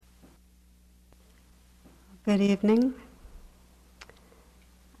Good evening.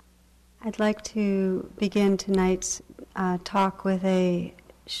 I'd like to begin tonight's talk with a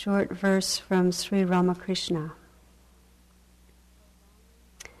short verse from Sri Ramakrishna.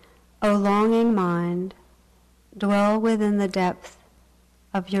 O longing mind, dwell within the depth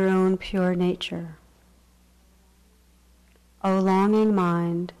of your own pure nature. O longing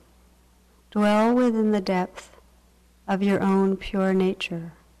mind, dwell within the depth of your own pure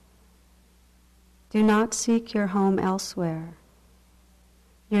nature. Do not seek your home elsewhere.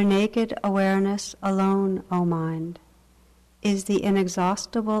 Your naked awareness alone, O mind, is the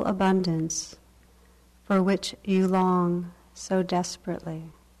inexhaustible abundance for which you long so desperately.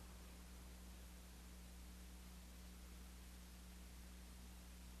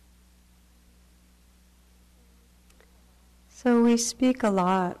 So we speak a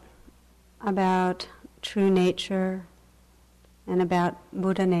lot about true nature and about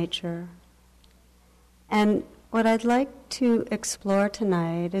Buddha nature. And what I'd like to explore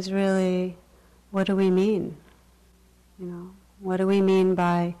tonight is really, what do we mean? What do we mean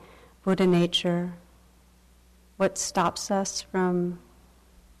by Buddha nature? What stops us from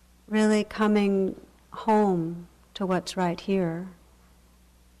really coming home to what's right here?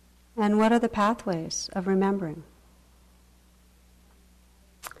 And what are the pathways of remembering?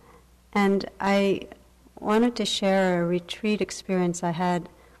 And I wanted to share a retreat experience I had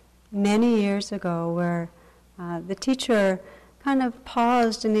many years ago where the teacher kind of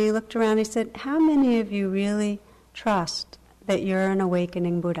paused and he looked around and he said, how many of you really trust that you're an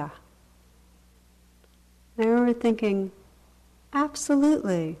awakening Buddha? And I remember thinking,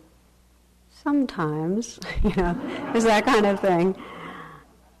 absolutely. Sometimes, there's that kind of thing.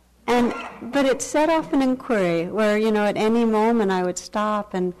 But it set off an inquiry where, at any moment I would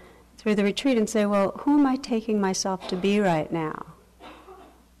stop and through the retreat and say, well, who am I taking myself to be right now?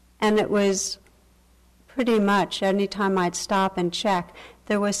 And it was pretty much, any time I'd stop and check,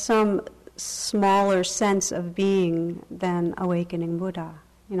 there was some smaller sense of being than awakening Buddha.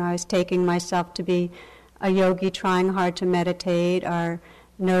 I was taking myself to be a yogi trying hard to meditate, or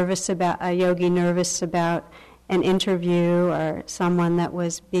a yogi nervous about an interview, or someone that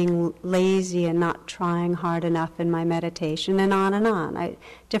was being lazy and not trying hard enough in my meditation, and on and on.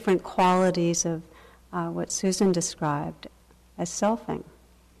 Different qualities of what Susan described as selfing.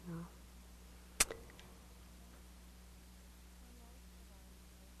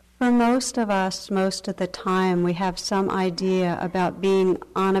 For most of us, most of the time, we have some idea about being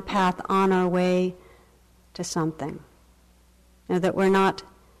on a path on our way to something. That we're not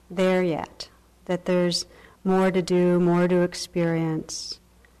there yet, that there's more to do, more to experience,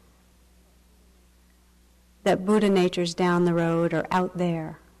 that Buddha nature's down the road or out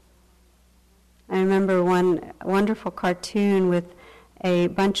there. I remember one wonderful cartoon with a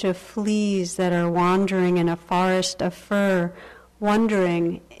bunch of fleas that are wandering in a forest of fir,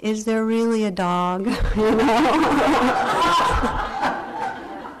 wondering, is there really a dog?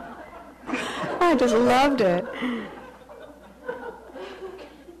 I just loved it.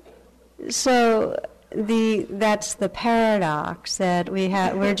 So that's the paradox, that we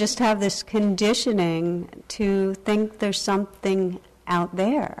just have this conditioning to think there's something out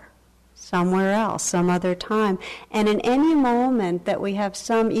there, somewhere else, some other time. And in any moment that we have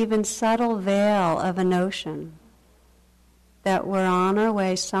some even subtle veil of a notion that we're on our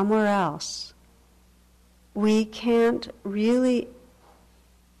way somewhere else, we can't really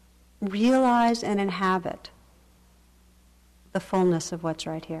realize and inhabit the fullness of what's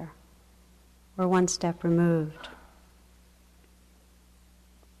right here. We're one step removed.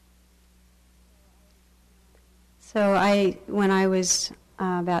 So when I was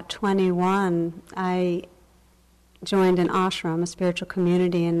about 21, I joined an ashram, a spiritual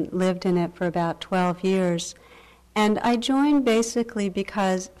community, and lived in it for about 12 years. And I joined basically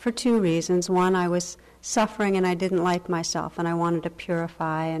for two reasons. One, I was suffering and I didn't like myself, and I wanted to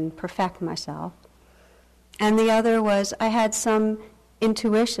purify and perfect myself. And the other was I had some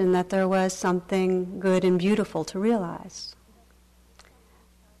intuition that there was something good and beautiful to realize.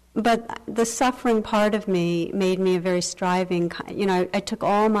 But the suffering part of me made me a very striving, I took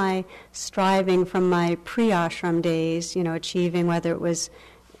all my striving from my pre-ashram days, achieving whether it was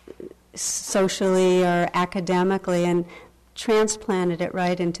socially or academically, and transplanted it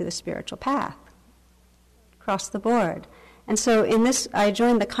right into the spiritual path, across the board. And so I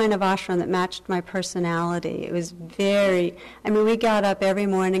joined the kind of ashram that matched my personality. It was we got up every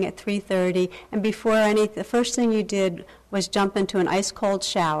morning at 3:30, and the first thing you did was jump into an ice-cold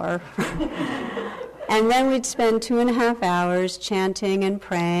shower. And then we'd spend 2.5 hours chanting and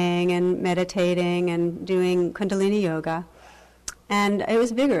praying and meditating and doing Kundalini yoga. And it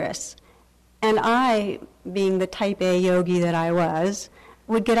was vigorous. And I, being the type A yogi that I was,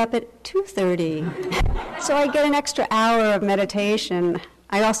 would get up at 2:30. So I'd get an extra hour of meditation.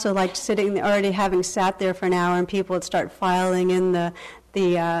 I also liked sitting, already having sat there for an hour, and people would start filing in the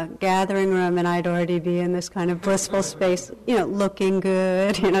gathering room, and I'd already be in this kind of blissful space, looking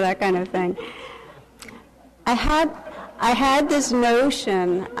good, that kind of thing. I had this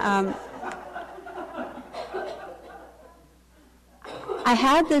notion, I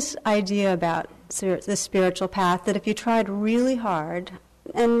had this idea about the spiritual path, that if you tried really hard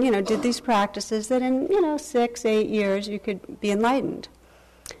and, did these practices, that in, 6-8 years you could be enlightened.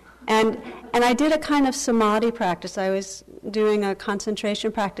 And I did a kind of samadhi practice. I was doing a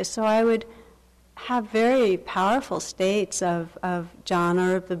concentration practice, so I would have very powerful states of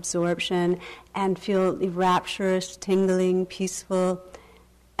jhana, of absorption, and feel rapturous, tingling, peaceful.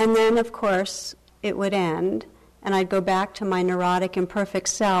 And then, of course, it would end, and I'd go back to my neurotic, imperfect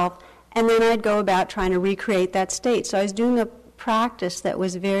self, and then I'd go about trying to recreate that state. So I was doing a practice that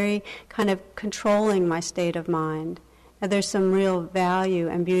was very kind of controlling my state of mind. Now, there's some real value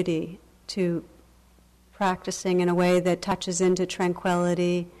and beauty to practicing in a way that touches into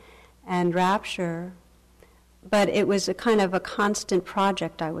tranquility and rapture, but it was a kind of a constant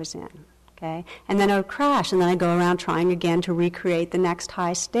project I was in, okay? And then I would crash, and then I'd go around trying again to recreate the next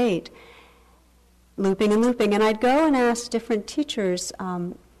high state, looping and looping. And I'd go and ask different teachers,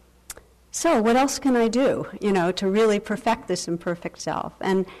 so what else can I do, to really perfect this imperfect self?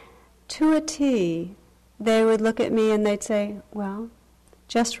 And to a T, they would look at me and they'd say, well,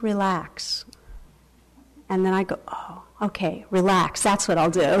 just relax. And then I go, oh, okay, relax, that's what I'll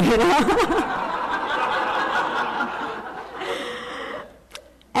do,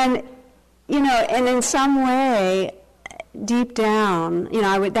 And, and in some way, deep down,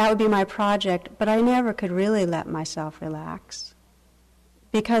 that would be my project, but I never could really let myself relax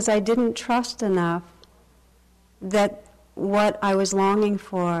because I didn't trust enough that what I was longing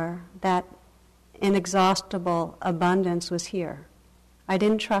for, that inexhaustible abundance, was here. I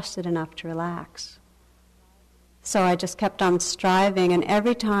didn't trust it enough to relax. So I just kept on striving, and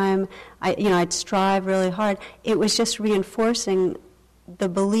every time I'd strive really hard, it was just reinforcing the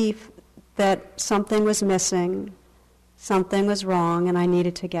belief that something was missing, something was wrong, and I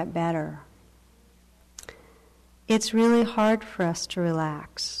needed to get better. It's really hard for us to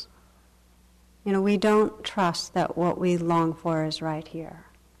relax. We don't trust that what we long for is right here.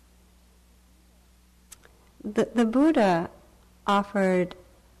 The Buddha offered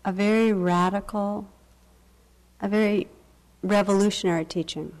a very radical, a very revolutionary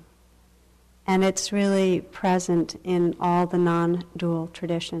teaching. And it's really present in all the non-dual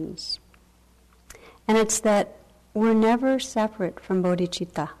traditions. And it's that we're never separate from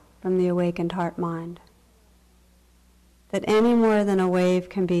bodhicitta, from the awakened heart-mind. That any more than a wave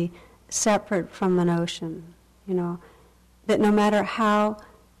can be separate from an ocean, that no matter how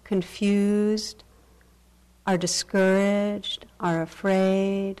confused, or discouraged, or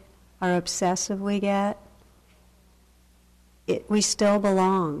afraid, or obsessive we get, we still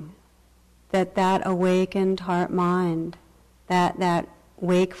belong. That awakened heart-mind, that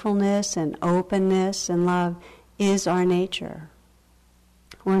wakefulness and openness and love is our nature.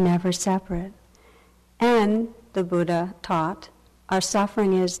 We're never separate. And, the Buddha taught, our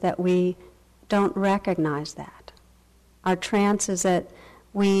suffering is that we don't recognize that. Our trance is that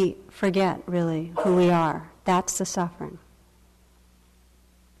we forget, really, who we are. That's the suffering.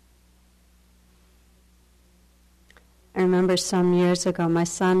 I remember some years ago, my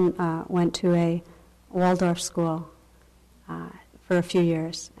son went to a Waldorf school for a few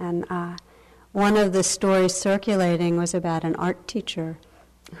years, and one of the stories circulating was about an art teacher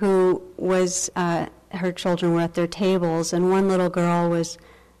who was, her children were at their tables, and one little girl was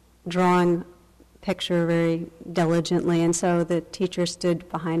drawing a picture very diligently, and so the teacher stood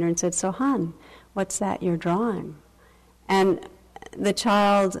behind her and said, "So, hon, what's that you're drawing?" And the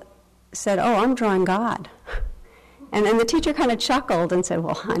child said, "Oh, I'm drawing God." And then the teacher kind of chuckled and said,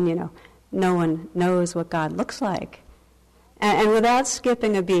 "Well, hon, no one knows what God looks like." And without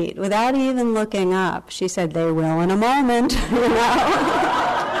skipping a beat, without even looking up, she said, "They will in a moment,"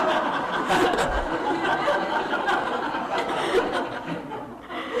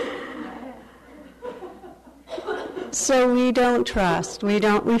 So we don't trust, we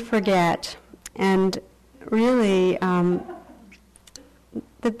forget. And really,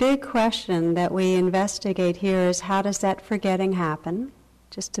 the big question that we investigate here is, how does that forgetting happen?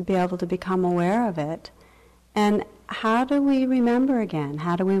 Just to be able to become aware of it. And how do we remember again?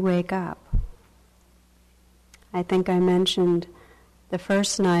 How do we wake up? I think I mentioned the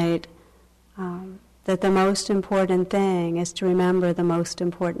first night that the most important thing is to remember the most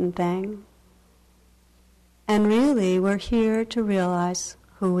important thing. And really, we're here to realize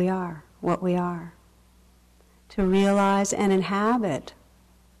who we are, what we are. To realize and inhabit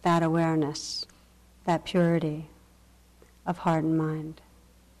that awareness, that purity of heart and mind.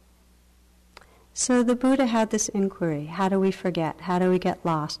 So the Buddha had this inquiry, how do we forget? How do we get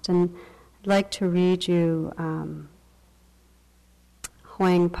lost? And I'd like to read you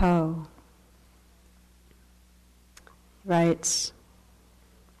Huang Po writes,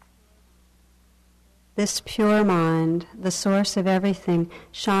 "This pure mind, the source of everything,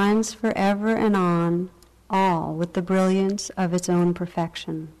 shines forever and on all with the brilliance of its own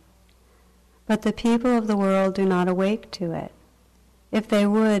perfection. But the people of the world do not awake to it. If they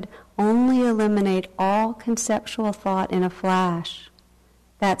would only eliminate all conceptual thought in a flash,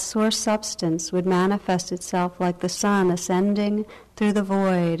 that source substance would manifest itself like the sun ascending through the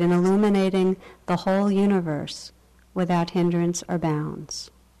void and illuminating the whole universe without hindrance or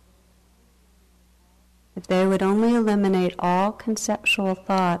bounds. If they would only eliminate all conceptual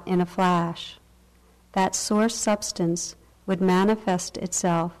thought in a flash, that source substance would manifest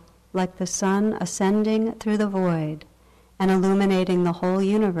itself like the sun ascending through the void and illuminating the whole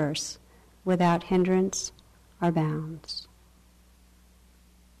universe without hindrance or bounds."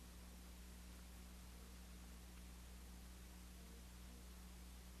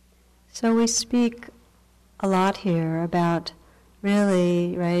 So we speak a lot here about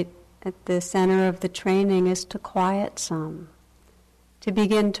really, right, at the center of the training is to quiet some, to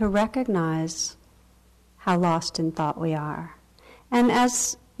begin to recognize how lost in thought we are. And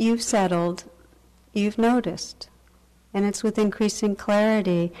as you've settled, you've noticed, and it's with increasing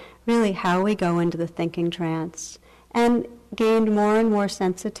clarity, really how we go into the thinking trance, and gained more and more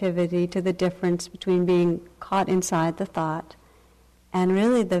sensitivity to the difference between being caught inside the thought and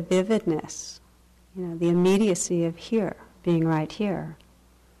really the vividness, the immediacy of here, being right here.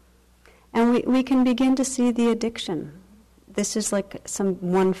 And we can begin to see the addiction. This is like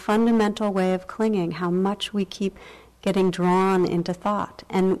one fundamental way of clinging, how much we keep getting drawn into thought.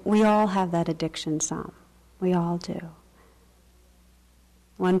 And we all have that addiction some. We all do.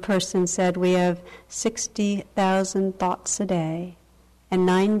 One person said we have 60,000 thoughts a day, and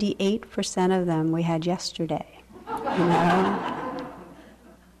 98% of them we had yesterday.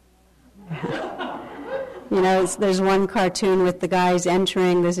 There's one cartoon with the guys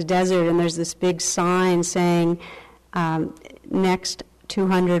entering this desert, and there's this big sign saying, next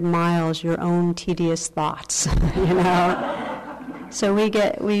 200 miles, your own tedious thoughts, So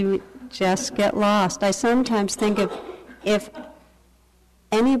we just get lost. I sometimes think if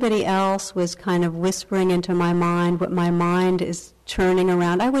anybody else was kind of whispering into my mind what my mind is churning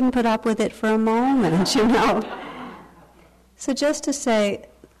around, I wouldn't put up with it for a moment, So just to say,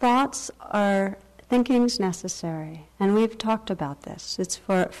 thinking's necessary, and we've talked about this. It's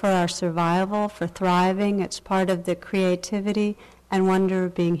for our survival, for thriving. It's part of the creativity and wonder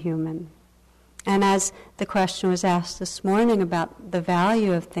of being human. And as the question was asked this morning about the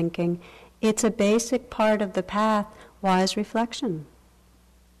value of thinking, it's a basic part of the path, wise reflection.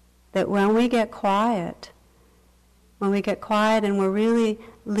 That when we get quiet and we're really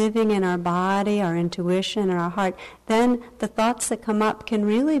living in our body, our intuition, and our heart, then the thoughts that come up can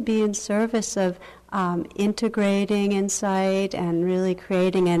really be in service of integrating insight and really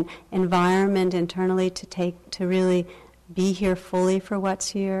creating an environment internally to really be here fully for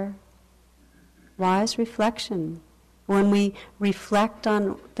what's here. Wise reflection. When we reflect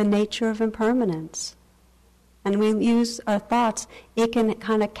on the nature of impermanence and we use our thoughts, it can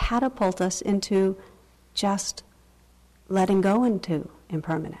kind of catapult us into just letting go into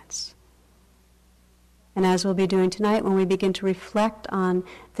impermanence. And as we'll be doing tonight, when we begin to reflect on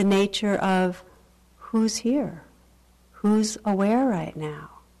the nature of who's here, who's aware right now,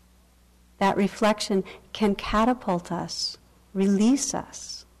 that reflection can catapult us, release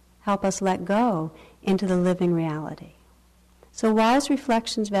us, help us let go into the living reality. So wise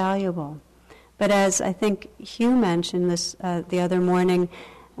reflection's valuable. But as I think Hugh mentioned this the other morning,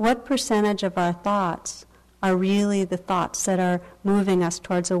 what percentage of our thoughts are really the thoughts that are moving us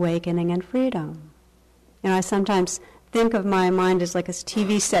towards awakening and freedom? I sometimes think of my mind as like a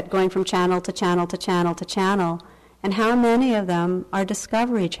TV set going from channel to channel to channel to channel, and how many of them are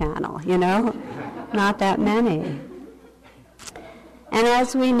Discovery Channel, Not that many. And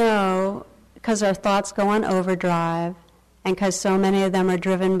as we know, because our thoughts go on overdrive, and because so many of them are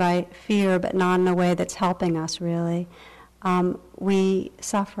driven by fear, but not in a way that's helping us really, we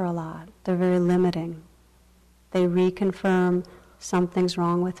suffer a lot. They're very limiting. They reconfirm something's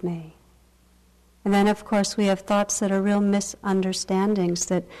wrong with me. And then, of course, we have thoughts that are real misunderstandings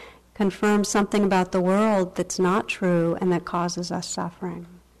that confirm something about the world that's not true and that causes us suffering.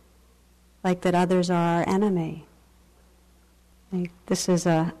 like that others are our enemy. This is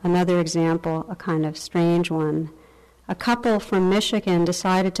another example, a kind of strange one. A couple from Michigan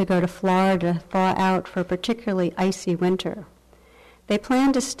decided to go to Florida to thaw out for a particularly icy winter. They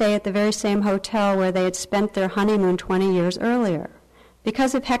planned to stay at the very same hotel where they had spent their honeymoon 20 years earlier.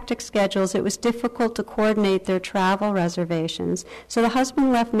 Because of hectic schedules, it was difficult to coordinate their travel reservations, so the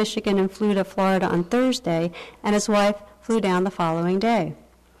husband left Michigan and flew to Florida on Thursday, and his wife flew down the following day.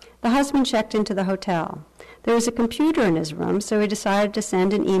 The husband checked into the hotel. There was a computer in his room, so he decided to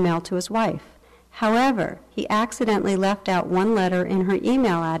send an email to his wife. However, he accidentally left out one letter in her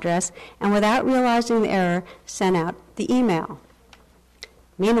email address, and without realizing the error, sent out the email.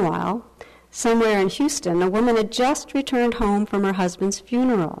 Meanwhile, somewhere in Houston, a woman had just returned home from her husband's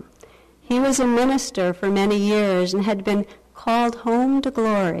funeral. He was a minister for many years and had been called home to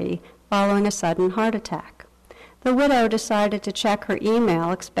glory following a sudden heart attack. The widow decided to check her email,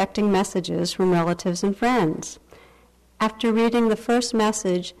 expecting messages from relatives and friends. After reading the first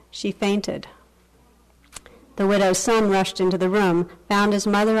message, she fainted. The widow's son rushed into the room, found his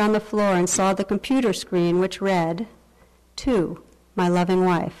mother on the floor, and saw the computer screen, which read, "To my loving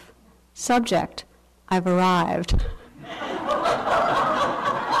wife. Subject, I've arrived."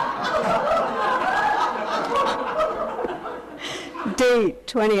 Date,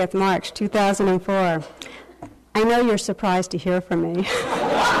 20th March, 2004. I know you're surprised to hear from me.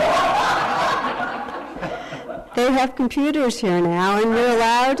 They have computers here now, and you're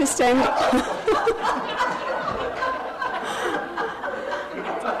allowed to send...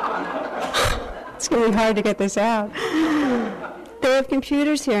 It's going to be hard to get this out. They have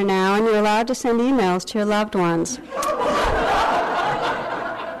computers here now, and you're allowed to send emails to your loved ones.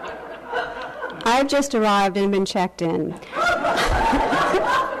 I've just arrived and been checked in.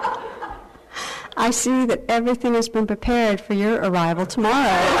 I see that everything has been prepared for your arrival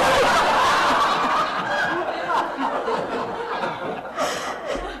tomorrow.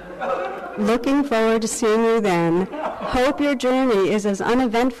 Looking forward to seeing you then. Hope your journey is as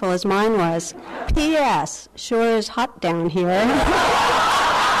uneventful as mine was. P.S. Sure is hot down here.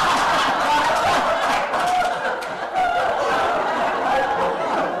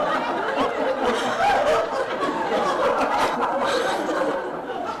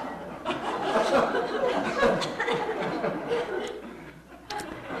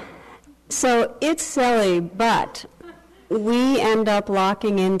 So it's silly, but we end up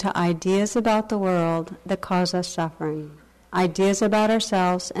locking into ideas about the world that cause us suffering, ideas about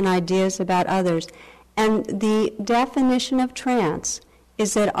ourselves and ideas about others. And the definition of trance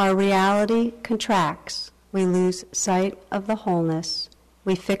is that our reality contracts. We lose sight of the wholeness.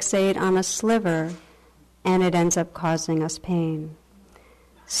 We fixate on a sliver, and it ends up causing us pain.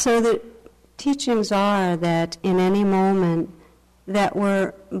 So the teachings are that in any moment that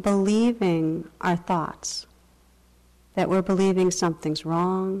we're believing our thoughts, that we're believing something's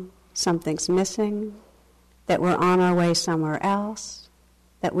wrong, something's missing, that we're on our way somewhere else,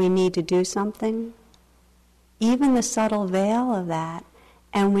 that we need to do something, even the subtle veil of that,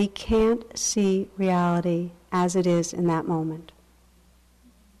 and we can't see reality as it is in that moment.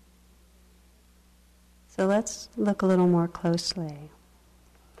 So let's look a little more closely.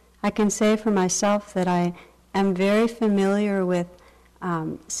 I can say for myself that I am very familiar with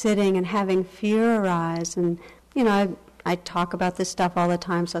sitting and having fear arise, and I talk about this stuff all the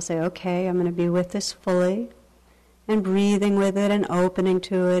time, so I say, okay, I'm going to be with this fully, and breathing with it and opening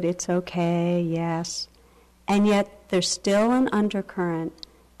to it, it's okay, yes. And yet there's still an undercurrent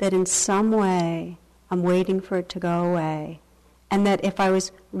that in some way I'm waiting for it to go away, and that if I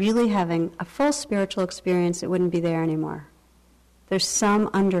was really having a full spiritual experience, it wouldn't be there anymore. There's some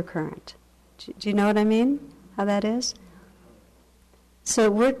undercurrent. Do you know what I mean? How that is?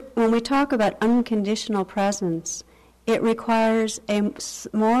 So when we talk about unconditional presence, it requires a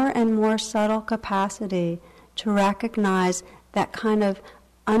more and more subtle capacity to recognize that kind of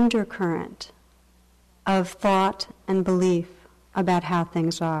undercurrent of thought and belief about how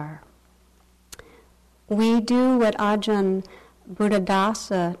things are. We do what Ajahn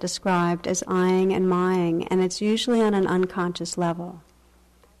Buddhadasa described as eyeing and mying, and it's usually on an unconscious level,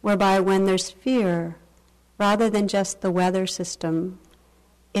 whereby when there's fear, rather than just the weather system,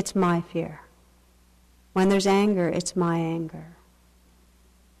 it's my fear. When there's anger, it's my anger.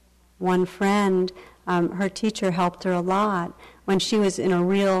 One friend, her teacher helped her a lot when she was in a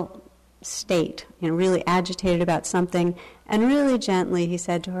real state, really agitated about something, and really gently he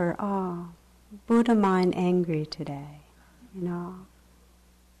said to her, "Oh, Buddha mind angry today,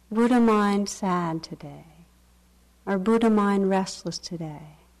 Buddha mind sad today, or Buddha mind restless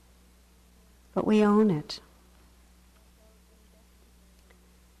today." But we own it.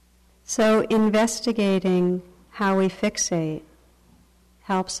 So investigating how we fixate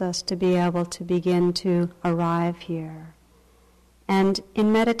helps us to be able to begin to arrive here. And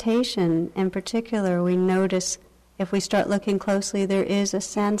in meditation, in particular, we notice, if we start looking closely, there is a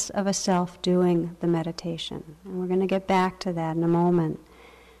sense of a self doing the meditation. And we're going to get back to that in a moment.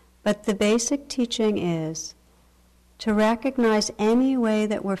 But the basic teaching is to recognize any way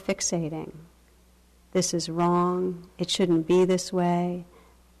that we're fixating. This is wrong, it shouldn't be this way,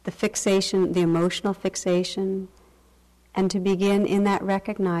 the fixation, the emotional fixation, and to begin in that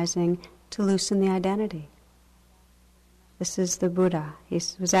recognizing to loosen the identity. This is the Buddha. He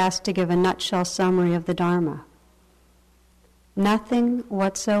was asked to give a nutshell summary of the Dharma. Nothing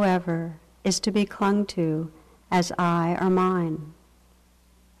whatsoever is to be clung to as I or mine.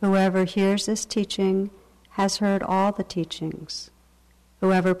 Whoever hears this teaching has heard all the teachings.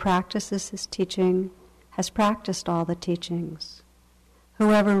 Whoever practices this teaching has practiced all the teachings.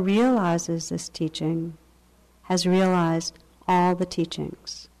 Whoever realizes this teaching has realized all the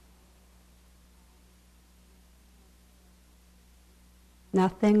teachings.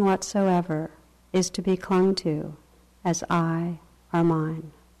 Nothing whatsoever is to be clung to as I or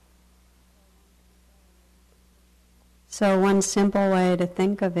mine. So one simple way to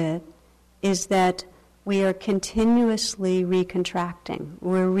think of it is that we are continuously recontracting.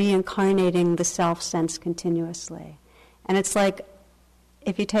 We're reincarnating the self-sense continuously. And it's like,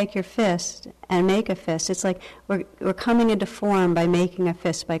 if you take your fist and make a fist, it's like we're coming into form by making a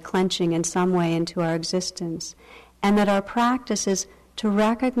fist, by clenching in some way into our existence. And that our practice is to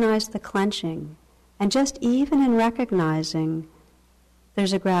recognize the clenching. And just even in recognizing,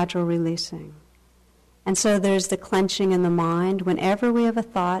 there's a gradual releasing. And so there's the clenching in the mind. Whenever we have a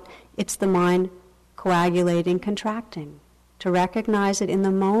thought, it's the mind coagulating, contracting. To recognize it in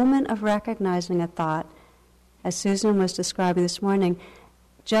the moment of recognizing a thought, as Susan was describing this morning,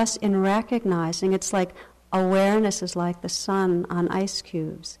 just in recognizing, it's like awareness is like the sun on ice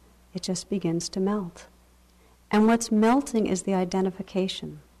cubes. It just begins to melt. And what's melting is the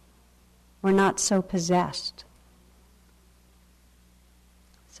identification. We're not so possessed.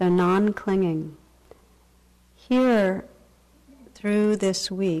 So non-clinging. Here, through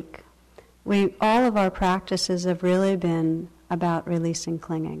this week, all of our practices have really been about releasing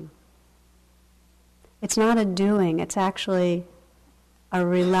clinging. It's not a doing, it's actually a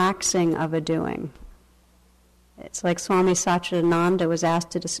relaxing of a doing. It's like Swami Satchidananda was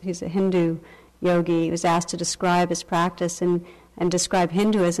asked to, he's a Hindu yogi, he was asked to describe his practice and describe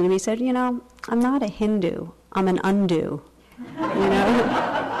Hinduism, and he said, I'm not a Hindu, I'm an undo, And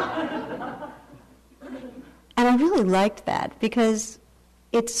I really liked that, because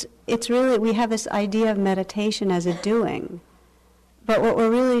it's really, we have this idea of meditation as a doing, but what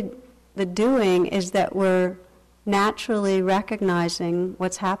we're really, the doing is that we're naturally recognizing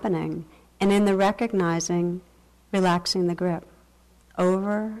what's happening, and in the recognizing, relaxing the grip,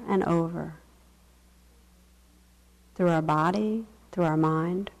 over and over, through our body, through our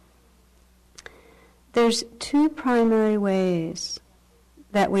mind. There's two primary ways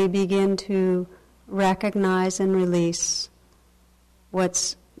that we begin to recognize and release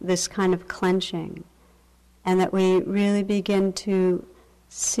what's this kind of clenching, and that we really begin to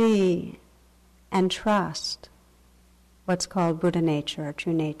see and trust what's called Buddha nature, or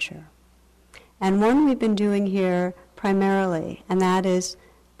true nature. And one we've been doing here primarily, and that is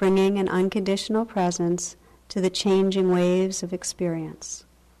bringing an unconditional presence to the changing waves of experience,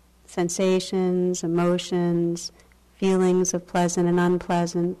 sensations, emotions, feelings of pleasant and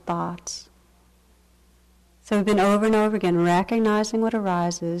unpleasant thoughts. So we've been over and over again recognizing what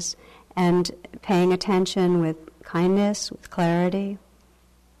arises and paying attention with kindness, with clarity.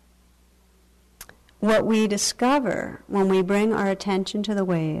 What we discover when we bring our attention to the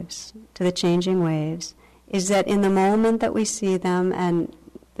waves, to the changing waves, is that in the moment that we see them and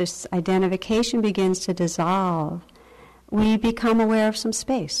this identification begins to dissolve, we become aware of some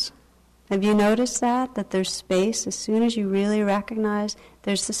space. Have you noticed that? That there's space as soon as you really recognize,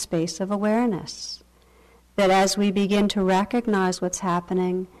 there's the space of awareness. That as we begin to recognize what's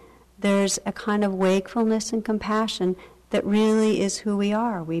happening, there's a kind of wakefulness and compassion that really is who we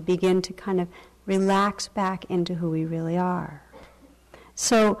are. We begin to kind of relax back into who we really are.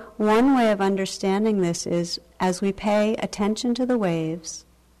 So one way of understanding this is, as we pay attention to the waves,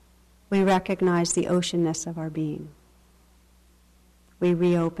 we recognize the oceanness of our being. We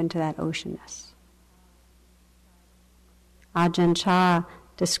reopen to that oceanness. Ajahn Chah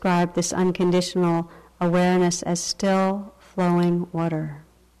described this unconditional awareness as still flowing water.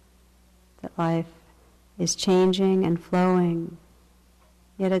 That life is changing and flowing,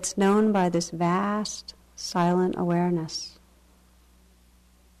 yet it's known by this vast, silent awareness.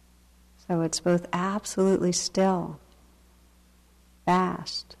 So it's both absolutely still,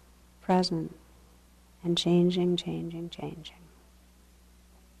 vast, present, and changing, changing, changing.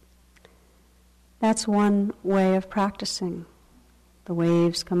 That's one way of practicing. The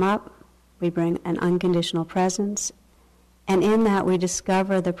waves come up, we bring an unconditional presence, and in that we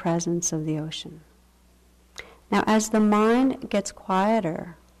discover the presence of the ocean. Now, as the mind gets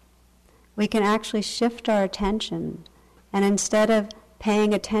quieter, we can actually shift our attention, and instead of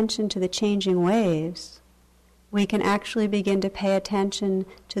paying attention to the changing waves, we can actually begin to pay attention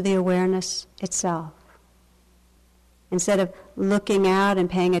to the awareness itself. Instead of looking out and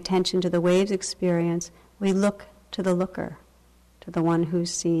paying attention to the waves experience, we look to the looker, to the one who's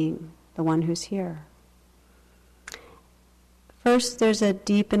seeing, the one who's here. First, there's a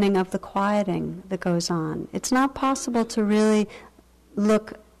deepening of the quieting that goes on. It's not possible to really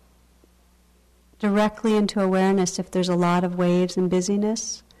look directly into awareness if there's a lot of waves and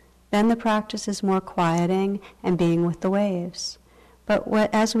busyness. Then the practice is more quieting and being with the waves. But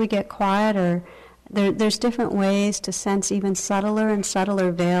as we get quieter, there's different ways to sense even subtler and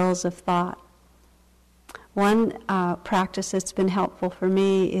subtler veils of thought. One practice that's been helpful for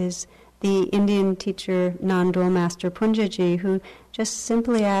me is the Indian teacher, non-dual master Punjaji, who just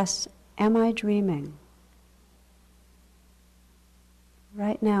simply asks, am I dreaming?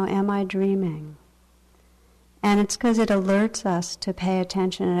 Right now, am I dreaming? And it's because it alerts us to pay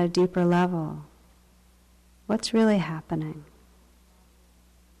attention at a deeper level. What's really happening?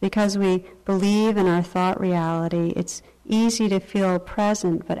 Because we believe in our thought reality, it's easy to feel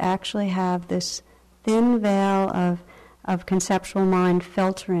present, but actually have this thin veil of conceptual mind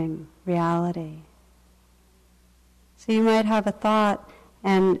filtering reality. So you might have a thought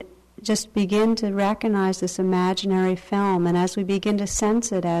and just begin to recognize this imaginary film, and as we begin to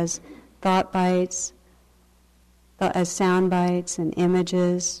sense it as thought bites, as sound bites and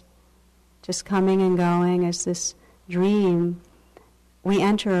images, just coming and going as this dream, we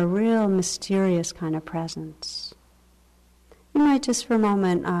enter a real mysterious kind of presence. You might just for a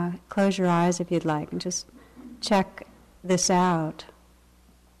moment close your eyes if you'd like and just check this out.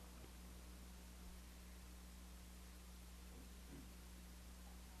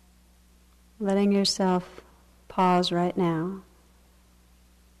 Letting yourself pause right now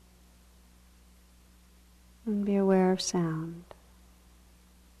and be aware of sound.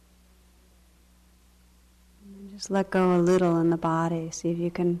 And just let go a little in the body. See if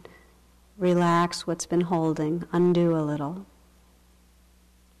you can relax what's been holding, undo a little.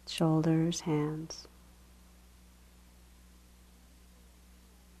 Shoulders, hands.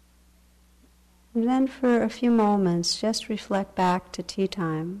 And then for a few moments, just reflect back to tea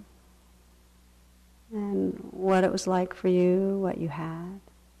time and what it was like for you, what you had.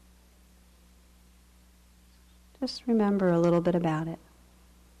 Just remember a little bit about it.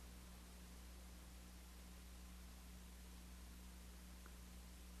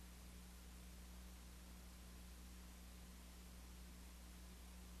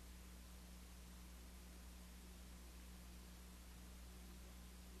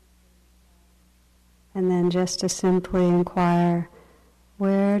 And then just to simply inquire,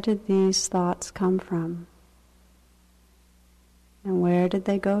 where did these thoughts come from? And where did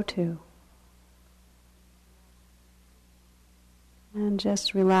they go to? And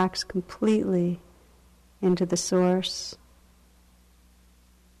just relax completely into the source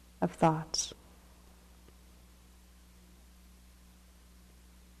of thoughts.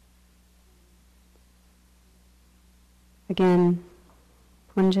 Again,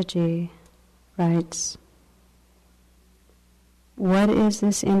 Punjaji writes, what is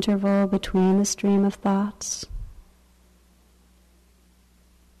this interval between the stream of thoughts?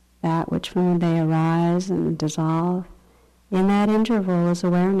 That which from they arise and dissolve. In that interval is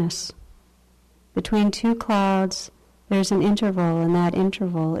awareness. Between two clouds, there's an interval, and that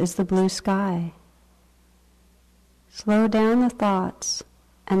interval is the blue sky. Slow down the thoughts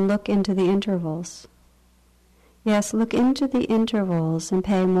and look into the intervals. Yes, look into the intervals and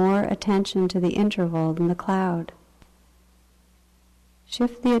pay more attention to the interval than the cloud.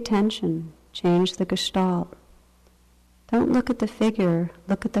 Shift the attention, change the gestalt. Don't look at the figure,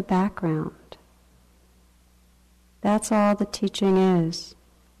 look at the background. That's all the teaching is.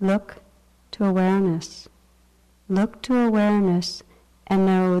 Look to awareness. Look to awareness and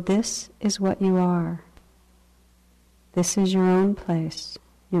know this is what you are. This is your own place,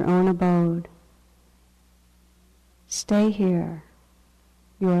 your own abode. Stay here.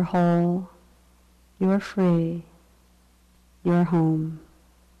 You are whole. You are free. You are home.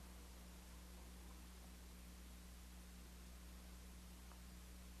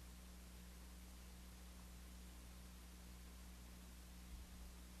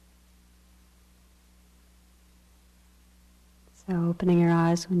 So opening your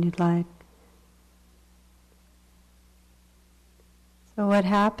eyes when you'd like. So what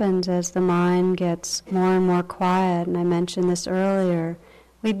happens as the mind gets more and more quiet, and I mentioned this earlier,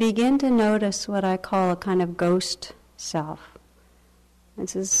 we begin to notice what I call a kind of ghost self.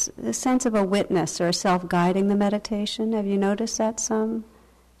 It's a sense of a witness or a self guiding the meditation. Have you noticed that some?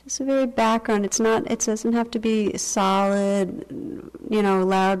 Just a very background. It doesn't have to be solid,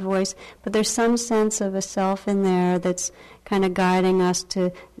 loud voice, but there's some sense of a self in there that's kind of guiding us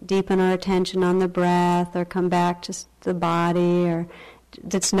to deepen our attention on the breath or come back to the body, or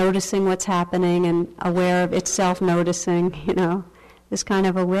that's noticing what's happening and aware of itself noticing, this kind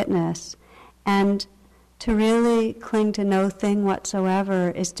of a witness. And to really cling to no thing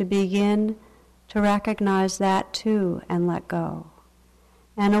whatsoever is to begin to recognize that too and let go.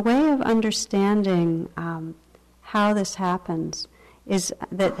 And a way of understanding how this happens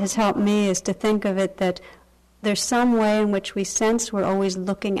that has helped me is to think of it that there's some way in which we sense we're always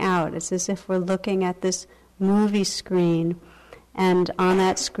looking out. It's as if we're looking at this movie screen, and on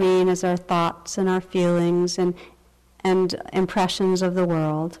that screen is our thoughts and our feelings and impressions of the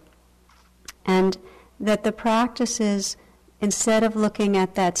world. And that the practice is, instead of looking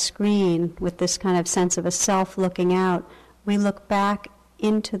at that screen with this kind of sense of a self looking out, we look back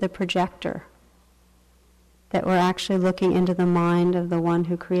into the projector, that we're actually looking into the mind of the one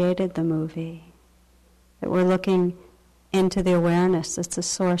who created the movie, that we're looking into the awareness that's the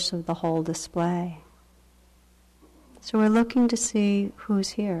source of the whole display. So we're looking to see who's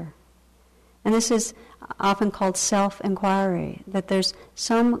here. And this is often called self-inquiry, that there's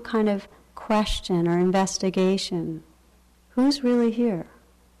some kind of question or investigation. Who's really here?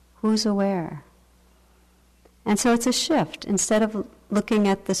 Who's aware? And so it's a shift. Instead of looking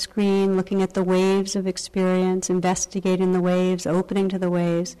at the screen, looking at the waves of experience, investigating the waves, opening to the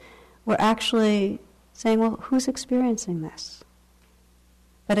waves, we're actually saying, well, who's experiencing this?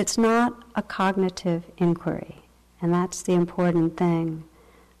 But it's not a cognitive inquiry, and that's the important thing.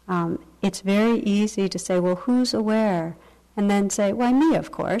 It's very easy to say, well, who's aware? And then say, why, me,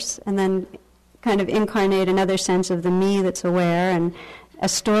 of course, and then kind of incarnate another sense of the me that's aware, and a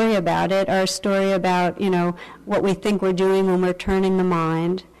story about it, or a story about, what we think we're doing when we're turning the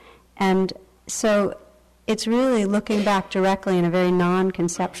mind. And so it's really looking back directly in a very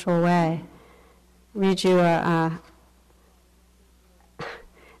non-conceptual way. Read you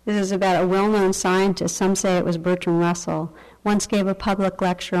this is about a well-known scientist, some say it was Bertrand Russell, once gave a public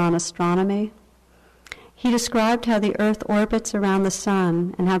lecture on astronomy. He described how the Earth orbits around the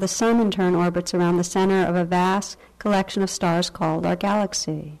sun, and how the sun in turn orbits around the center of a vast collection of stars called our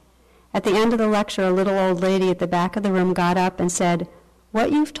galaxy. At the end of the lecture, a little old lady at the back of the room got up and said,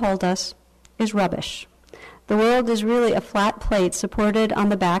 "What you've told us is rubbish. The world is really a flat plate supported on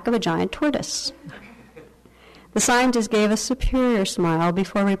the back of a giant tortoise." The scientist gave a superior smile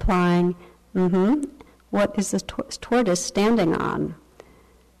before replying, "What is the tortoise standing on?"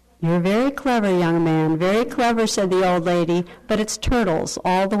 "You're very clever, young man, very clever," said the old lady, "but it's turtles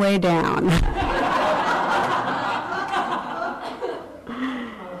all the way down."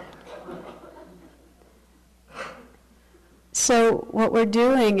 So what we're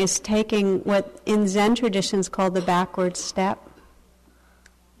doing is taking what in Zen traditions called the backward step,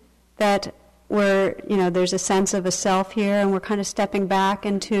 that there's a sense of a self here, and we're kind of stepping back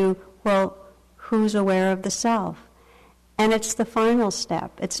into, well, who's aware of the self? And it's the final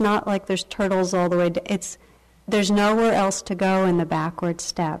step. It's not like there's turtles all the way down. There's nowhere else to go in the backward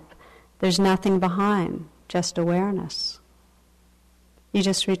step. There's nothing behind, just awareness. You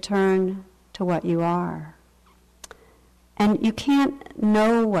just return to what you are. And you can't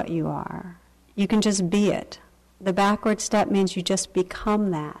know what you are. You can just be it. The backward step means you just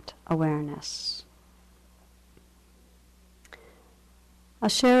become that awareness. I'll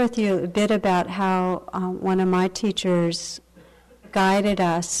share with you a bit about how one of my teachers guided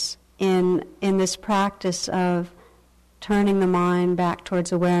us in this practice of turning the mind back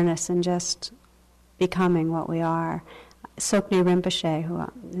towards awareness and just becoming what we are. Sokni Rinpoche, who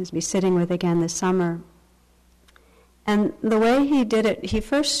I'll be sitting with again this summer. And the way he did it, he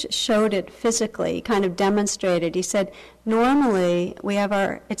first showed it physically, kind of demonstrated. He said, normally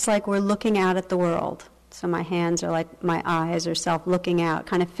it's like we're looking out at the world. So my hands are like my eyes or self looking out,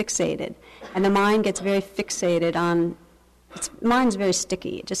 kind of fixated. And the mind gets very fixated on, mind's very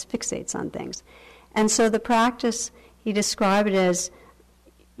sticky, it just fixates on things. And so the practice, he described it as,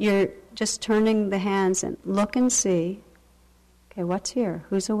 you're just turning the hands and look and see, okay, what's here?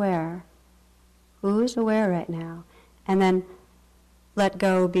 Who's aware? Who's aware right now? And then let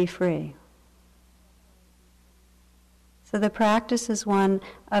go, be free. So the practice is one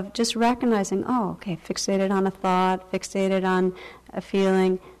of just recognizing, oh, okay, fixated on a thought, fixated on a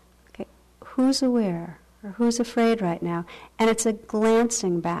feeling. Okay, who's aware or who's afraid right now? And it's a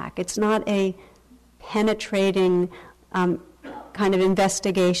glancing back. It's not a penetrating kind of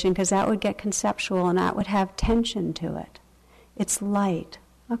investigation, because that would get conceptual and that would have tension to it. It's light.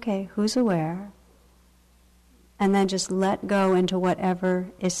 Okay, who's aware? And then just let go into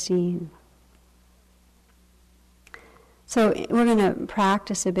whatever is seen. So we're going to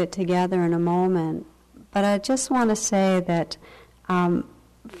practice a bit together in a moment, but I just want to say that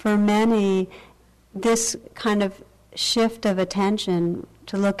for many, this kind of shift of attention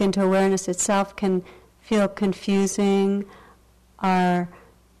to look into awareness itself can feel confusing, or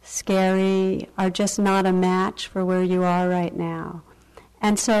scary, or just not a match for where you are right now.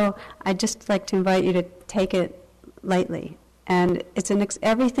 And so I'd just like to invite you to take it lightly. And it's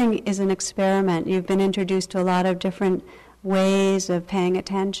everything is an experiment. You've been introduced to a lot of different ways of paying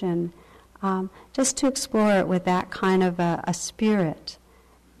attention, just to explore it with that kind of a spirit.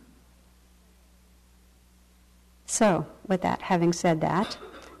 So, with that, having said that,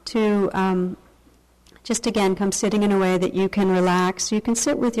 to just again come sitting in a way that you can relax. You can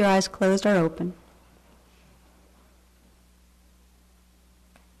sit with your eyes closed or open.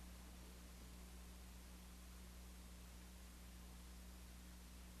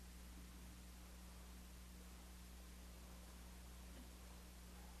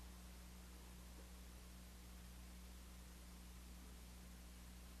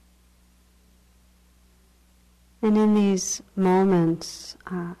 And in these moments,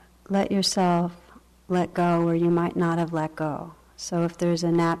 let yourself let go where you might not have let go. So if there's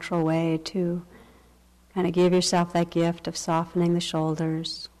a natural way to kind of give yourself that gift of softening the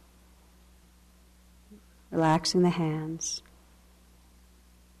shoulders, relaxing the hands,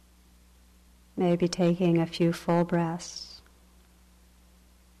 maybe taking a few full breaths.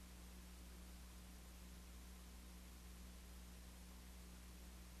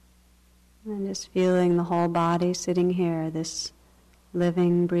 And just feeling the whole body sitting here, this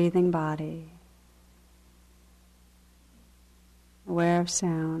living, breathing body, aware of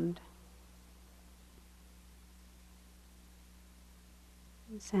sound.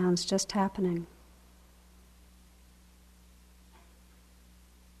 Sound's just happening.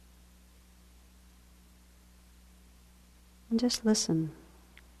 And just listen.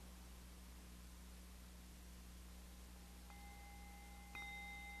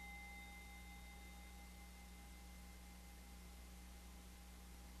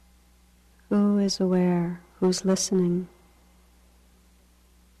 Who is aware? Who's listening?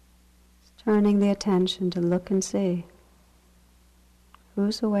 Just turning the attention to look and see.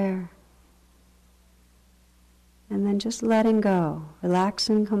 Who's aware? And then just letting go,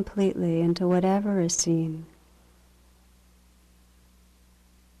 relaxing completely into whatever is seen.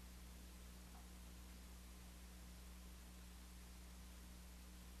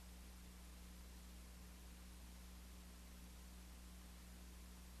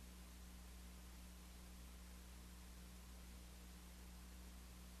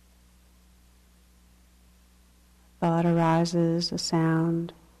 Thought arises, a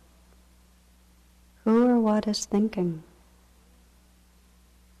sound. Who or what is thinking?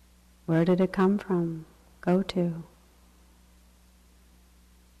 Where did it come from? Go to.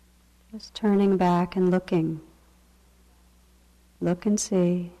 Just turning back and looking. Look and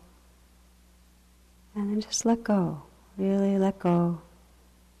see. And then just let go. Really let go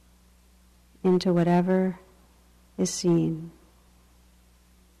into whatever is seen.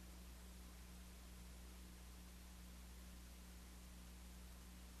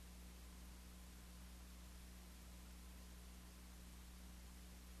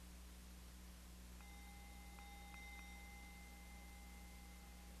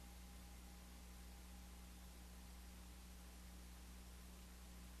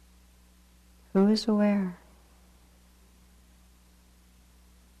 Who is aware?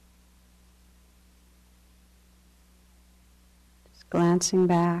 Just glancing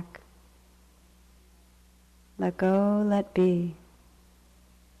back. Let go, let be.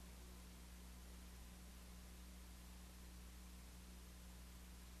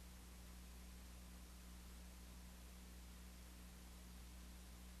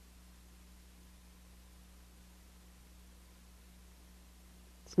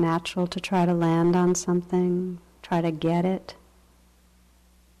 It's natural to try to land on something, try to get it.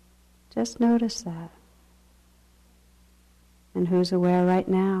 Just notice that. And who's aware right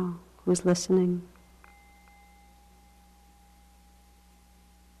now? Who's listening?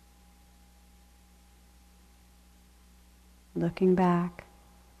 Looking back.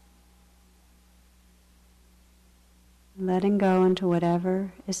 letting go into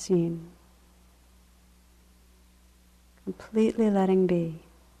whatever is seen. Completely letting be.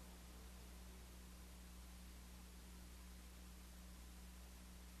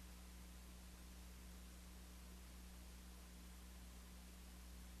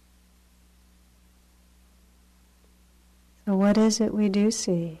 So what is it we do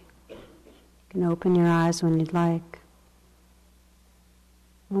see? You can open your eyes when you'd like.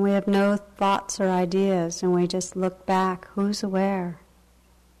 When we have no thoughts or ideas and we just look back, who's aware?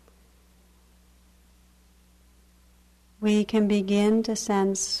 We can begin to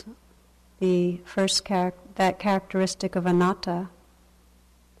sense the first that characteristic of anatta,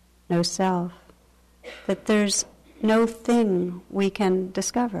 no self, that there's no thing we can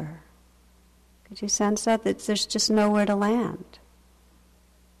discover. Could you sense that? That there's just nowhere to land.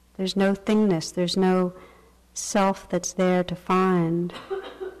 There's no thingness, there's no self that's there to find,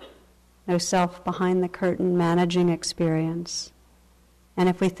 no self behind the curtain managing experience. And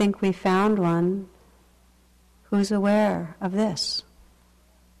if we think we found one, who's aware of this?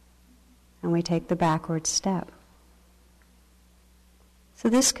 And we take the backward step. So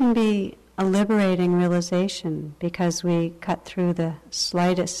this can be a liberating realization because we cut through the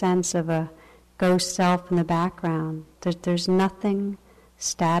slightest sense of a ghost self in the background. There's nothing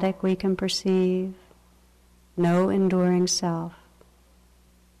static we can perceive, no enduring self.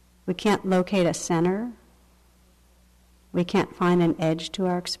 We can't locate a center. We can't find an edge to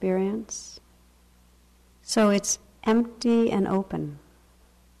our experience. So it's empty and open,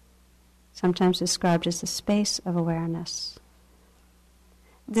 sometimes described as the space of awareness.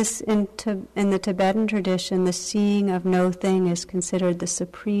 This, in the Tibetan tradition, the seeing of no thing is considered the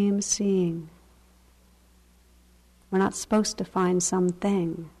supreme seeing. We're not supposed to find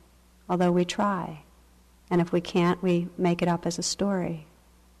something, although we try. And if we can't, we make it up as a story.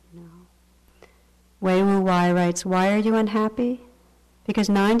 Wei Wu Wai writes, "Why are you unhappy? Because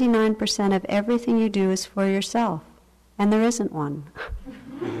 99% of everything you do is for yourself, and there isn't one."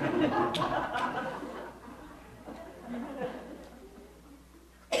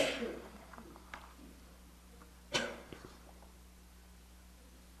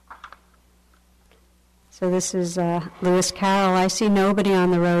 So this is Lewis Carroll. "I see nobody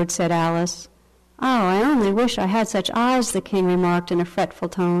on the road," said Alice. "Oh, I only wish I had such eyes," the king remarked in a fretful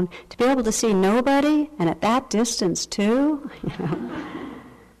tone, "to be able to see nobody, and at that distance too."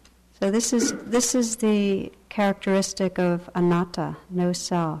 So this is the characteristic of anatta, no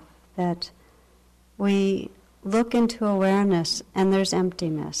self, that we look into awareness and there's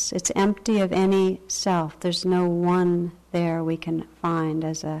emptiness. It's empty of any self. There's no one there we can find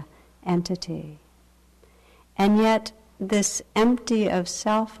as an entity. And yet, this empty of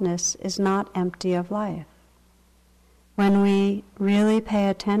selfness is not empty of life. When we really pay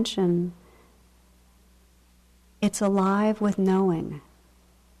attention, it's alive with knowing.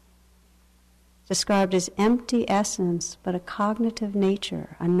 Described as empty essence, but a cognitive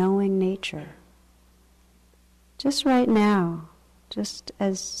nature, a knowing nature. Just right now, just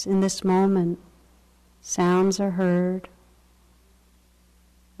as in this moment, sounds are heard,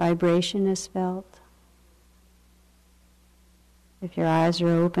 vibration is felt. If your eyes are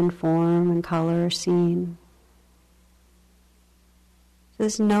open, form and color are seen. So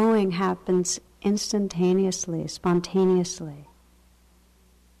this knowing happens instantaneously, spontaneously.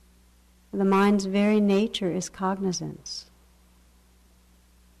 The mind's very nature is cognizance,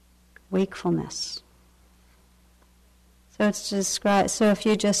 wakefulness. So it's described. So if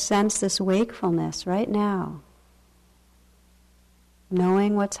you just sense this wakefulness right now,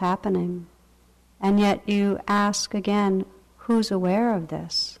 knowing what's happening, and yet you ask again, who's aware of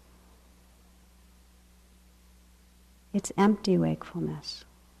this? It's empty wakefulness.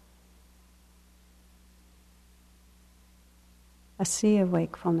 A sea of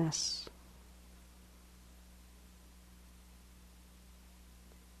wakefulness.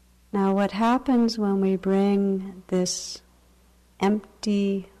 Now what happens when we bring this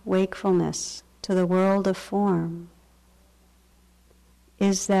empty wakefulness to the world of form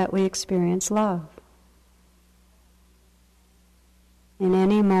is that we experience love. In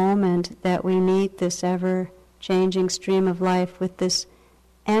any moment that we meet this ever-changing stream of life with this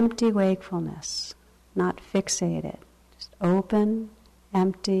empty wakefulness, not fixated, just open,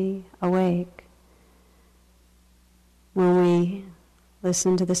 empty, awake, when we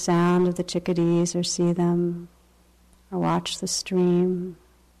listen to the sound of the chickadees or see them, or watch the stream,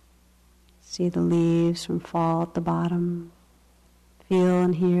 see the leaves from fall at the bottom, feel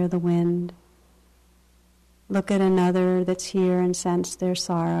and hear the wind, look at another that's here and sense their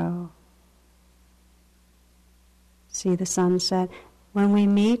sorrow. See the sunset. when we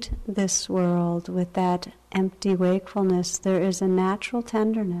meet this world with that empty wakefulness, there is a natural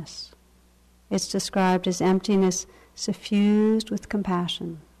tenderness. It's described as emptiness suffused with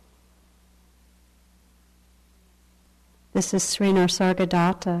compassion. This is Sri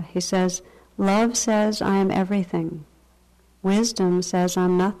Nisargadatta. He says, love says I am everything. Wisdom says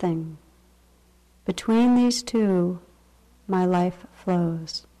I'm nothing. Between these two, my life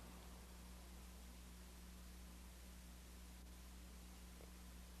flows.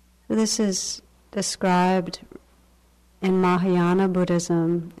 This is described in Mahayana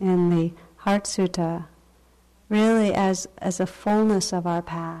Buddhism, in the Heart Sutta, really as a fullness of our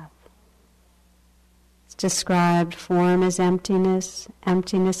path. It's described form as emptiness.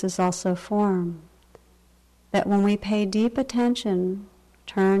 Emptiness is also form. That when we pay deep attention,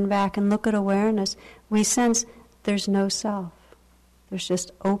 turn back and look at awareness, we sense there's no self. There's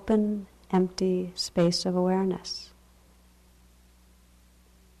just open, empty space of awareness.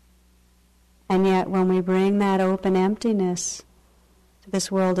 And yet when we bring that open emptiness to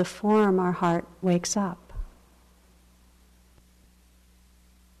this world of form, our heart wakes up.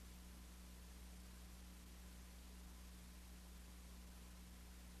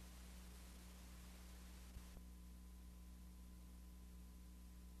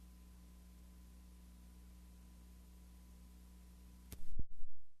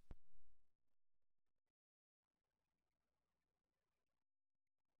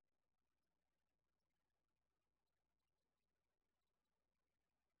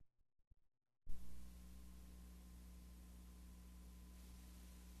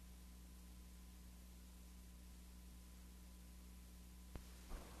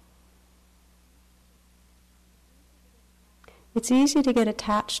 It's easy to get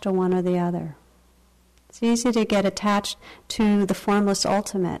attached to one or the other. It's easy to get attached to the formless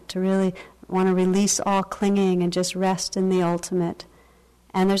ultimate, to really want to release all clinging and just rest in the ultimate.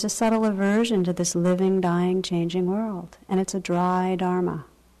 And there's a subtle aversion to this living, dying, changing world. And it's a dry dharma.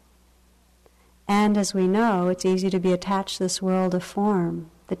 And as we know, it's easy to be attached to this world of form,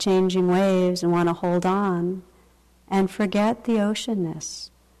 the changing waves, and want to hold on and forget the oceanness,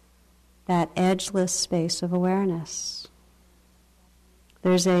 that edgeless space of awareness.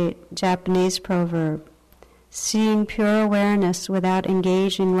 There's a Japanese proverb, seeing pure awareness without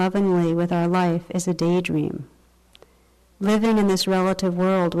engaging lovingly with our life is a daydream. Living in this relative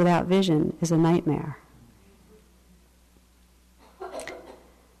world without vision is a nightmare.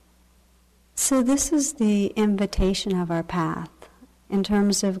 So this is the invitation of our path in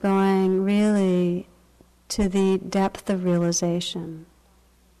terms of going really to the depth of realization,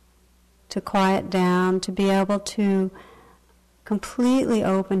 to quiet down, to be able to completely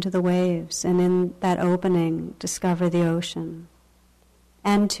open to the waves, and in that opening, discover the ocean.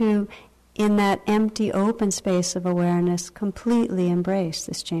 And to, in that empty, open space of awareness, completely embrace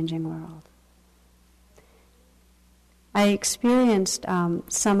this changing world. I experienced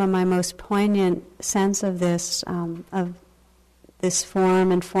some of my most poignant sense of this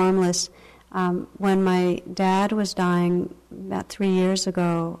form and formless, when my dad was dying about 3 years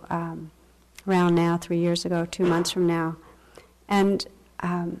ago, around now, 3 years ago, 2 months from now. And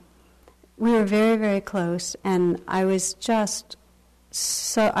we were very, very close, and I was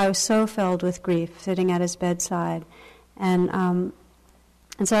so filled with grief sitting at his bedside. And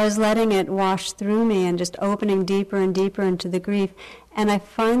so I was letting it wash through me and just opening deeper and deeper into the grief. And I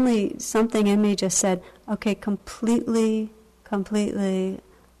finally, something in me just said, okay, completely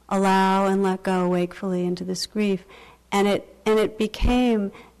allow and let go wakefully into this grief. And it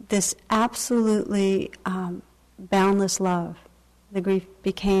became this absolutely boundless love. The grief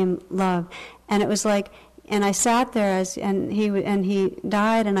became love, and it was like, and I sat there and he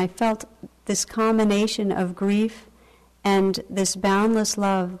died, and I felt this combination of grief and this boundless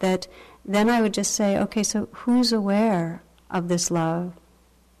love. That then I would just say, okay, so who's aware of this love?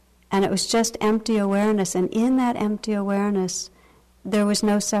 And it was just empty awareness, and in that empty awareness, there was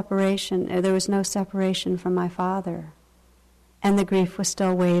no separation. There was no separation from my father, and the grief was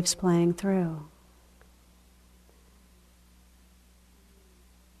still waves playing through.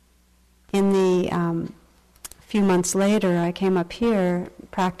 In the few months later, I came up here,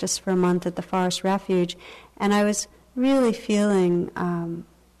 practiced for a month at the Forest Refuge, and I was really feeling the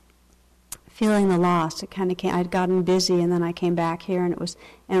loss. It kind of came. I'd gotten busy, and then I came back here, and it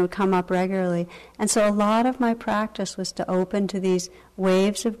would come up regularly. And so a lot of my practice was to open to these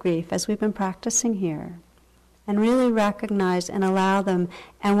waves of grief, as we've been practicing here, and really recognize and allow them.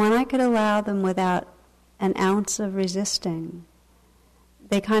 And when I could allow them without an ounce of resisting,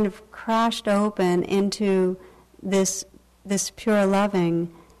 they kind of crashed open into this pure loving.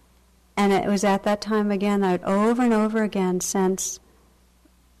 And it was at that time again I would over and over again sense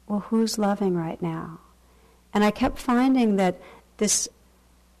well, who's loving right now? And I kept finding that this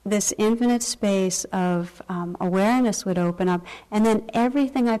infinite space of awareness would open up, and then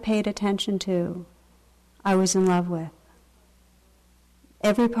everything I paid attention to, I was in love with.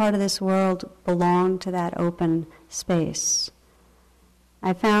 Every part of this world belonged to that open space.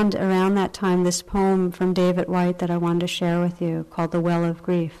 I found around that time this poem from David White that I wanted to share with you, called The Well of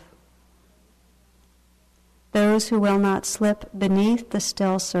Grief. Those who will not slip beneath the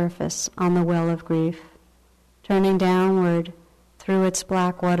still surface on the well of grief, turning downward through its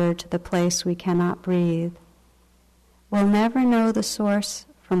black water to the place we cannot breathe, will never know the source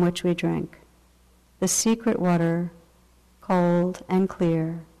from which we drink, the secret water, cold and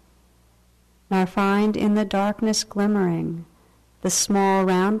clear, nor find in the darkness glimmering the small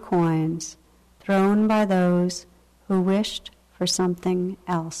round coins thrown by those who wished for something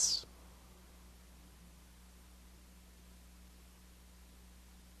else.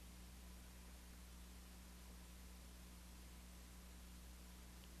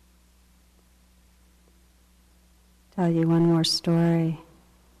 Tell you one more story.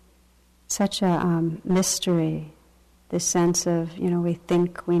 Such a mystery, this sense of, we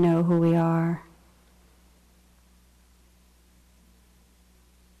think we know who we are.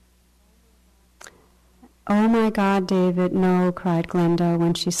 "Oh my God, David, no," cried Glenda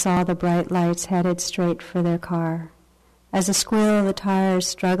when she saw the bright lights headed straight for their car. As the squeal of the tires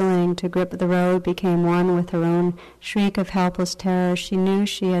struggling to grip the road became one with her own shriek of helpless terror, she knew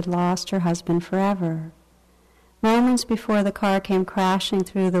she had lost her husband forever. Moments before the car came crashing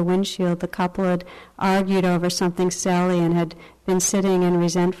through the windshield, the couple had argued over something silly and had been sitting in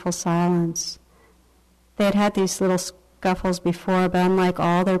resentful silence. They had had these little scuffles before, but unlike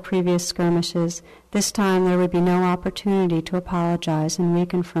all their previous skirmishes, this time there would be no opportunity to apologize and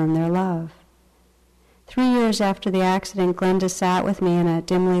reconfirm their love. 3 years after the accident, Glenda sat with me in a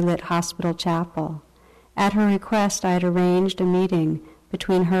dimly lit hospital chapel. At her request, I had arranged a meeting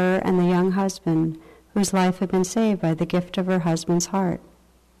between her and the young husband whose life had been saved by the gift of her husband's heart.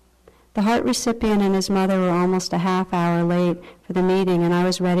 The heart recipient and his mother were almost a half hour late for the meeting, and I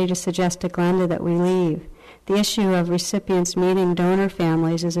was ready to suggest to Glenda that we leave. The issue of recipients meeting donor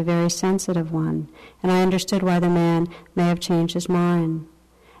families is a very sensitive one, and I understood why the man may have changed his mind.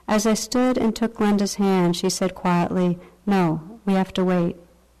 As I stood and took Glenda's hand, she said quietly, "No, we have to wait.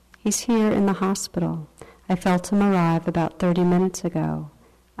 He's here in the hospital. I felt him arrive about 30 minutes ago.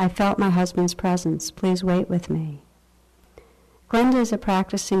 I felt my husband's presence. Please wait with me." Glenda is a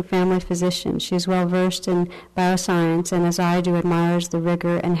practicing family physician. She is well versed in bioscience and, as I do, admires the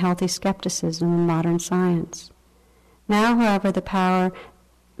rigor and healthy skepticism in modern science. Now, however, the power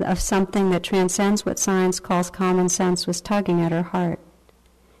of something that transcends what science calls common sense was tugging at her heart.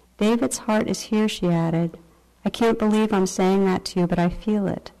 "David's heart is here," she added. "I can't believe I'm saying that to you, but I feel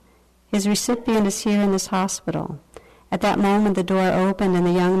it. His recipient is here in this hospital." At that moment, the door opened, and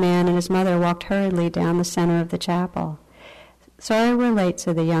the young man and his mother walked hurriedly down the center of the chapel. "Sorry we're late,"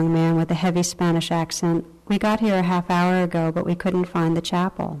 said the young man with a heavy Spanish accent. "We got here a half hour ago, but we couldn't find the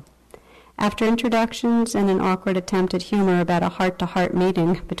chapel." After introductions and an awkward attempt at humor about a heart-to-heart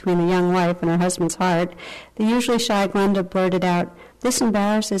meeting between the young wife and her husband's heart, the usually shy Glenda blurted out, "This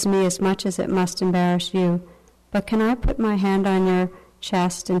embarrasses me as much as it must embarrass you, but can I put my hand on your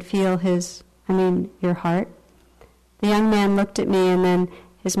chest and feel your heart?" The young man looked at me and then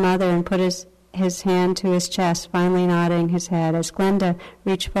his mother and put his hand to his chest, finally nodding his head. As Glenda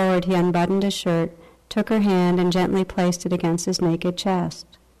reached forward, he unbuttoned his shirt, took her hand, and gently placed it against his naked chest.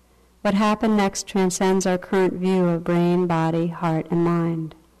 What happened next transcends our current view of brain, body, heart, and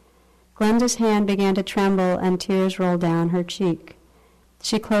mind. Glenda's hand began to tremble and tears rolled down her cheek.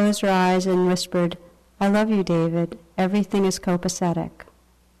 She closed her eyes and whispered, "I love you, David. Everything is copacetic."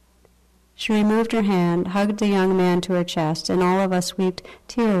 She removed her hand, hugged the young man to her chest, and all of us wept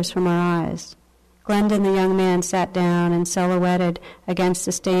tears from our eyes. Glenda and the young man sat down and, silhouetted against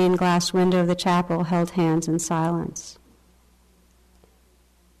the stained glass window of the chapel, held hands in silence.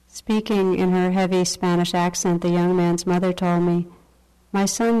 Speaking in her heavy Spanish accent, the young man's mother told me, "My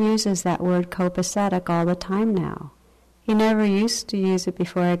son uses that word copacetic all the time now. He never used to use it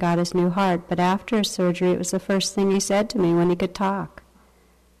before I got his new heart, but after his surgery it was the first thing he said to me when he could talk.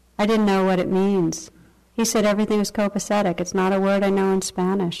 I didn't know what it means. He said everything was copacetic. It's not a word I know in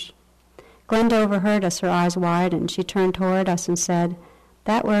Spanish." Glenda overheard us. Her eyes widened. She turned toward us and said,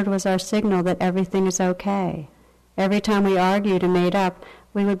 "That word was our signal that everything is okay. Every time we argued and made up,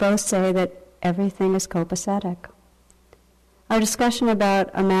 we would both say that everything is copacetic." Our discussion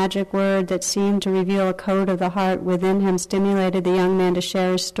about a magic word that seemed to reveal a code of the heart within him stimulated the young man to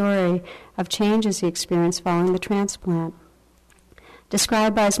share his story of changes he experienced following the transplant.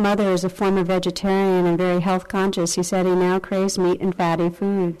 Described by his mother as a former vegetarian and very health conscious, he said he now craves meat and fatty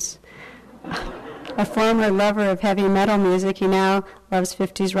foods. A former lover of heavy metal music, he now loves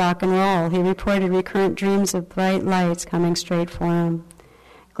 50s rock and roll. He reported recurrent dreams of bright lights coming straight for him.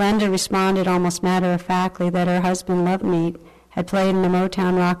 Glenda responded almost matter-of-factly that her husband loved meat, had played in a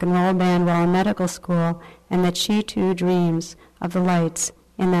Motown rock and roll band while in medical school, and that she too dreams of the lights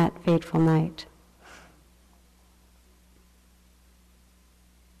in that fateful night.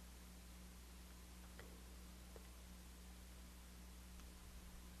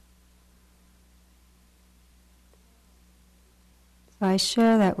 So I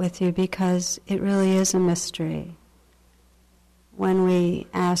share that with you because it really is a mystery. When we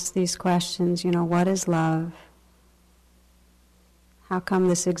ask these questions, what is love? How come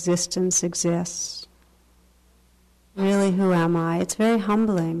this existence exists? Really, who am I? It's very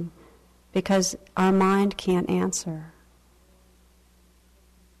humbling because our mind can't answer.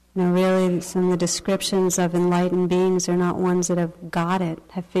 Really, some of the descriptions of enlightened beings are not ones that have got it,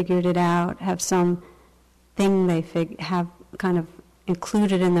 have figured it out, have some thing they have kind of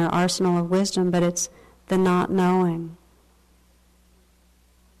included in their arsenal of wisdom, but it's the not knowing.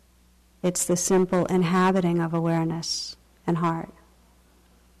 It's the simple inhabiting of awareness and heart.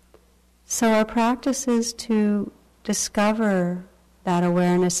 So our practice is to discover that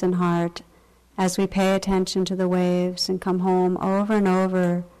awareness and heart as we pay attention to the waves and come home over and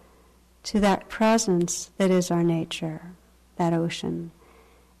over to that presence that is our nature, that ocean.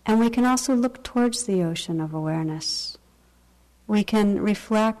 And we can also look towards the ocean of awareness. We can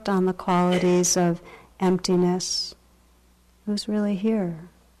reflect on the qualities of emptiness. Who's really here?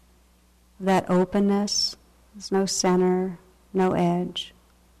 That openness, there's no center, no edge.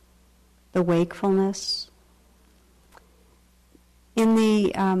 The wakefulness. In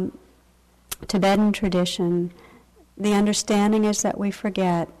the Tibetan tradition, the understanding is that we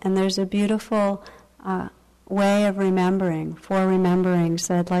forget, and there's a beautiful way of remembering, 4 rememberings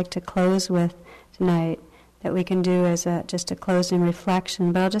that I'd like to close with tonight, that we can do as just a closing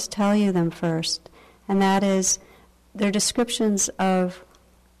reflection, but I'll just tell you them first. And that is, they're descriptions of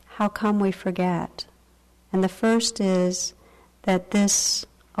how come we forget. And the first is that this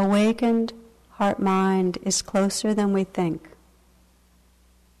awakened heart-mind is closer than we think.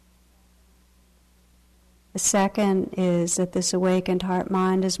 The second is that this awakened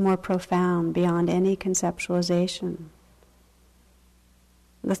heart-mind is more profound beyond any conceptualization.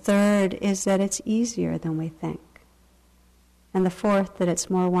 The third is that it's easier than we think. And the fourth, that it's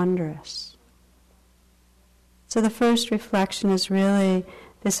more wondrous. So the first reflection is really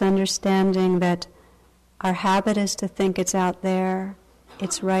this understanding that our habit is to think it's out there,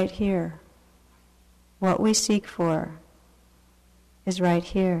 it's right here. What we seek for is right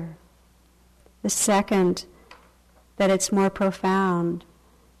here. The second, that it's more profound.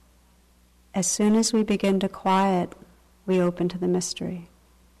 As soon as we begin to quiet, we open to the mystery.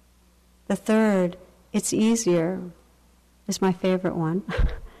 The third, it's easier, is my favorite one.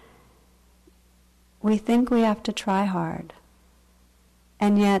 We think we have to try hard.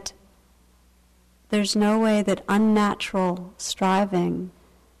 And yet, there's no way that unnatural striving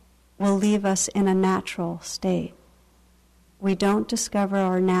will leave us in a natural state. We don't discover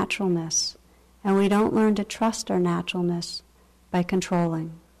our naturalness, and we don't learn to trust our naturalness by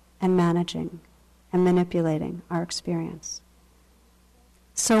controlling and managing and manipulating our experience.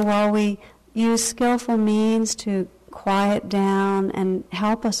 So while we use skillful means to quiet down and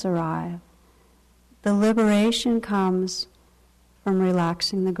help us arrive, the liberation comes from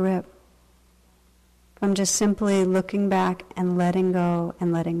relaxing the grip, from just simply looking back and letting go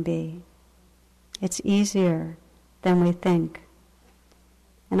and letting be. It's easier than we think.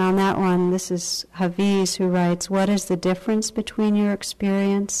 And on that one, this is Hafiz who writes, "What is the difference between your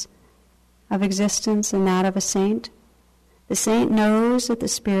experience of existence and that of a saint? The saint knows that the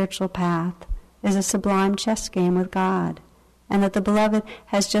spiritual path is a sublime chess game with God, and that the beloved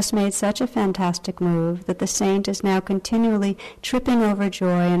has just made such a fantastic move that the saint is now continually tripping over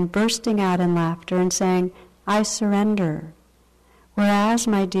joy and bursting out in laughter and saying, 'I surrender.' Whereas,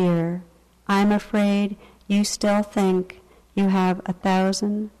 my dear, I'm afraid you still think you have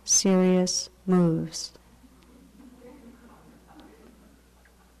 1,000 serious moves."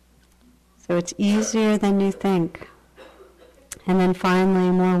 So it's easier than you think. And then finally,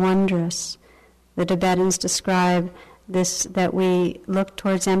 more wondrous. The Tibetans describe this, that we look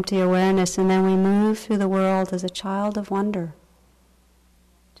towards empty awareness and then we move through the world as a child of wonder.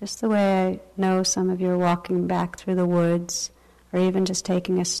 Just the way I know some of you are walking back through the woods, or even just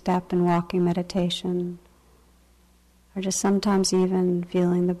taking a step in walking meditation, or just sometimes even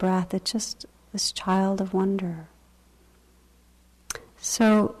feeling the breath. It's just this child of wonder.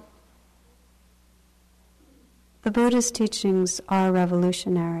 So, the Buddha's teachings are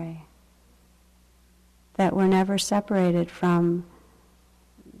revolutionary, that we're never separated from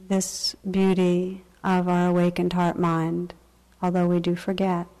this beauty of our awakened heart-mind, although we do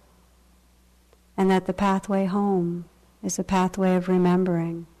forget, and that the pathway home is a pathway of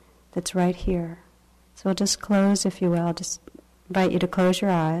remembering that's right here. So we'll just close, if you will. I'll just invite you to close your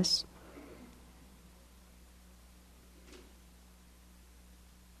eyes.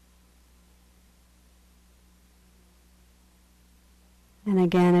 And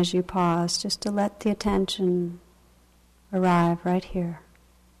again, as you pause, just to let the attention arrive right here.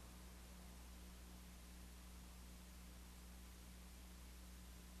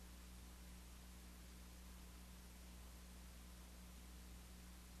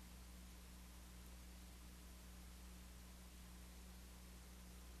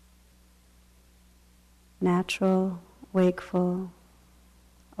 Natural, wakeful,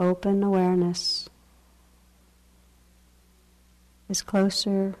 open awareness is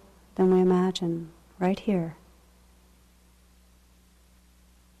closer than we imagine, right here.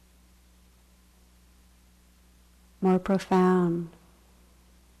 More profound,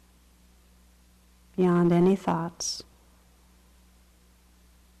 beyond any thoughts.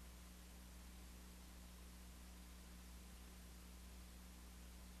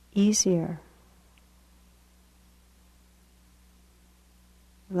 Easier.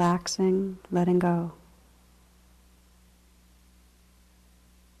 Relaxing, letting go.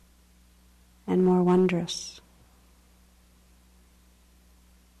 And more wondrous.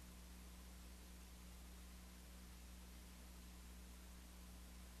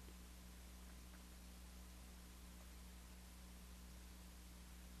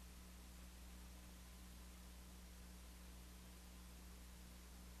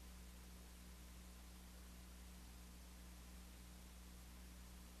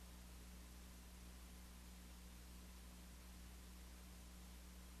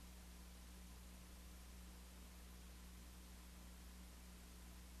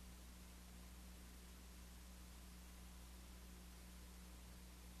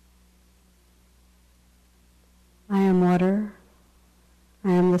 I am water.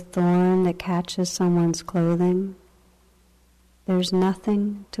 I am the thorn that catches someone's clothing. There's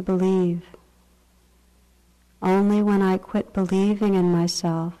nothing to believe. Only when I quit believing in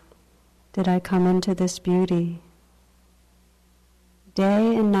myself did I come into this beauty.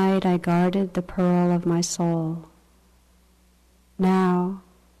 Day and night I guarded the pearl of my soul. Now,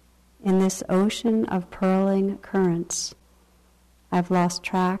 in this ocean of purling currents, I've lost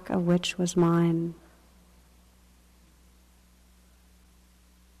track of which was mine.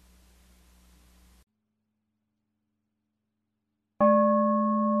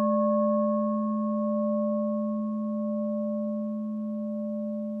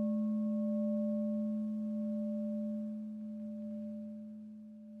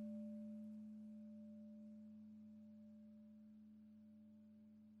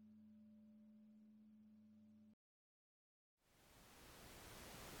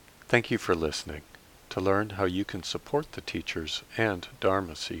 Thank you for listening. To learn how you can support the teachers and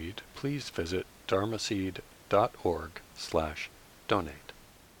Dharma Seed, please visit dharmaseed.org/donate.